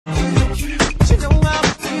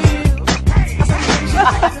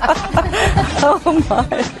Oh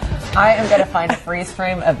my. I am going to find a freeze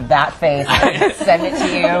frame of that face and send it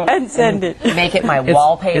to you. And send it. Make it my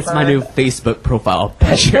wallpaper. It's my new Facebook profile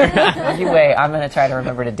picture. You wait. I'm going to try to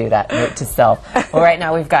remember to do that, note to self. Well, right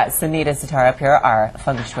now we've got Sunita Sitar up here, our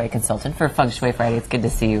Feng Shui consultant for Feng Shui Friday. It's good to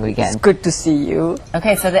see you again. It's good to see you.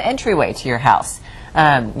 Okay, so the entryway to your house.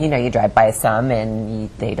 You know, you drive by some and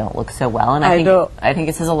they don't look so well, and I think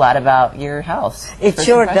it says a lot about your house. It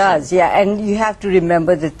sure does, yeah. And you have to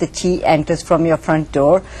remember that the chi enters from your front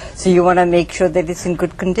door, so you want to make sure that it's in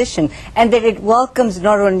good condition and that it welcomes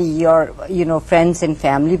not only your, friends and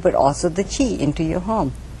family, but also the chi into your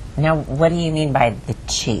home. Now, what do you mean by the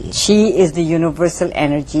chi? Chi is the universal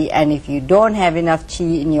energy, and if you don't have enough chi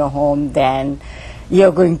in your home, then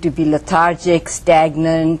you're going to be lethargic,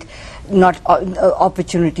 stagnant.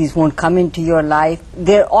 Opportunities won't come into your life.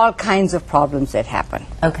 There are all kinds of problems that happen.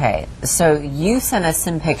 Okay, so you sent us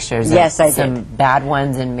some pictures. Yes, of I did. Some bad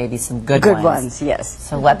ones and maybe some good ones. Good ones, yes.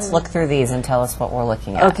 So let's look through these and tell us what we're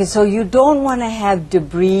looking at. Okay, so you don't want to have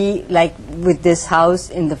debris like with this house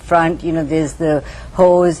in the front. There's the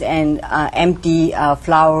hose and empty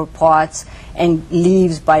flower pots and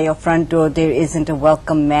leaves by your front door. There isn't a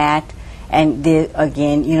welcome mat. And there,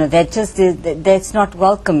 again, that's not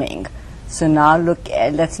welcoming. So now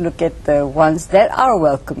let's look at the ones that are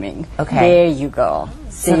welcoming. Okay. There you go.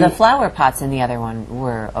 So the flower pots in the other one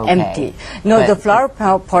were okay. Empty. No, the flower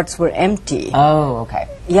pots were empty. Oh, okay.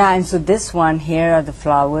 Yeah, and so this one here are the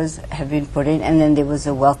flowers have been put in, and then there was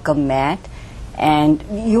a welcome mat. And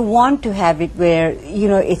you want to have it where,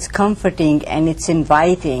 it's comforting and it's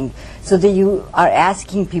inviting, so that you are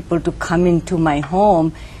asking people to come into my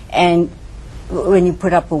home. And when you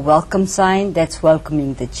put up a welcome sign, that's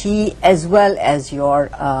welcoming the chi as well as your,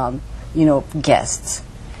 guests.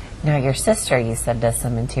 Now, your sister, you said, does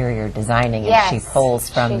some interior designing, yes, and she pulls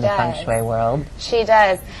from the Feng Shui world. She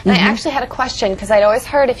does. And I actually had a question, because I'd always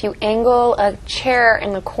heard if you angle a chair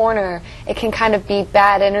in the corner, it can kind of be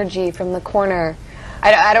bad energy from the corner.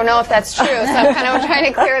 I don't know if that's true, so I'm kind of trying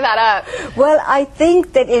to clear that up. Well, I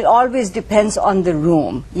think that it always depends on the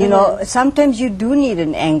room. Sometimes you do need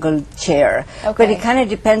an angled chair, but it kind of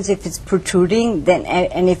depends if it's protruding,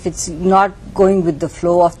 and if it's not going with the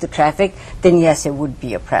flow of the traffic, then yes, it would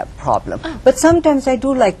be a problem. But sometimes I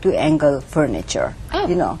do like to angle furniture,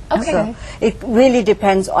 Okay. So it really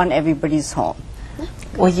depends on everybody's home.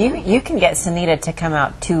 Well, you can get Sunita to come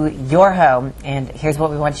out to your home, and here's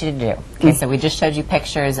what we want you to do. Okay, so we just showed you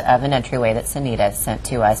pictures of an entryway that Sunita sent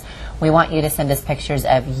to us. We want you to send us pictures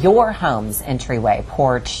of your home's entryway,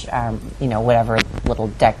 porch, whatever little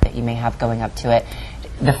deck that you may have going up to it.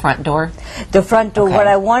 The front door? The front door. Okay. What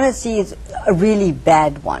I want to see is a really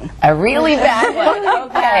bad one. A really bad one?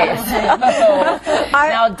 Okay.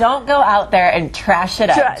 Now, don't go out there and trash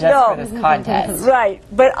it up for this contest. Right.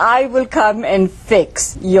 But I will come and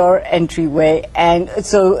fix your entryway. And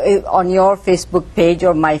so on your Facebook page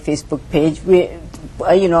or my Facebook page, we,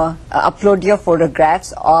 upload your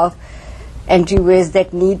photographs of entryways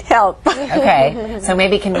that need help. Okay, so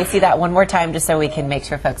maybe can we see that one more time just so we can make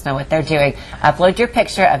sure folks know what they're doing. Upload your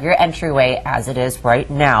picture of your entryway as it is right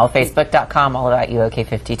now. Facebook.com, all about you,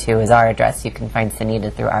 OK52 is our address. You can find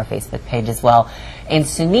Sunita through our Facebook page as well. And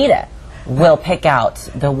Sunita will pick out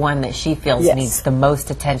the one that she feels needs the most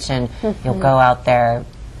attention. You'll go out there,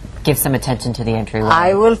 give some attention to the entryway.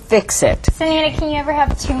 I will fix it. Sunita, can you ever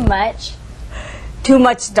have too much? Too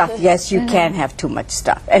much stuff, yes, you can have too much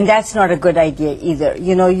stuff. And that's not a good idea either.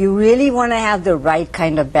 You really want to have the right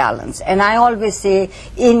kind of balance. And I always say,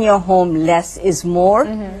 in your home, less is more.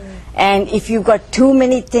 And if you've got too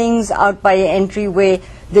many things out by your entryway,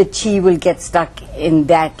 the chi will get stuck in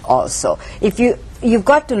that also. You've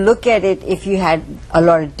got to look at it if you had a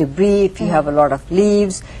lot of debris, if you have a lot of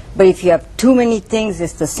leaves, but if you have too many things,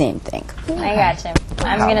 it's the same thing. I got you.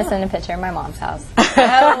 I'm going to send a picture of my mom's house.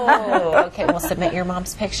 Oh, okay. We'll submit your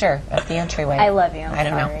mom's picture of the entryway. I love you. I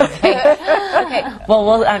don't know. Okay. Well,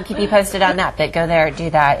 we'll keep you posted on that. But go there, do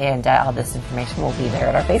that, and all this information will be there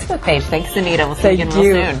at our Facebook page. Thanks, Sunita. We'll see you again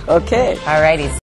real soon. Okay. All righty.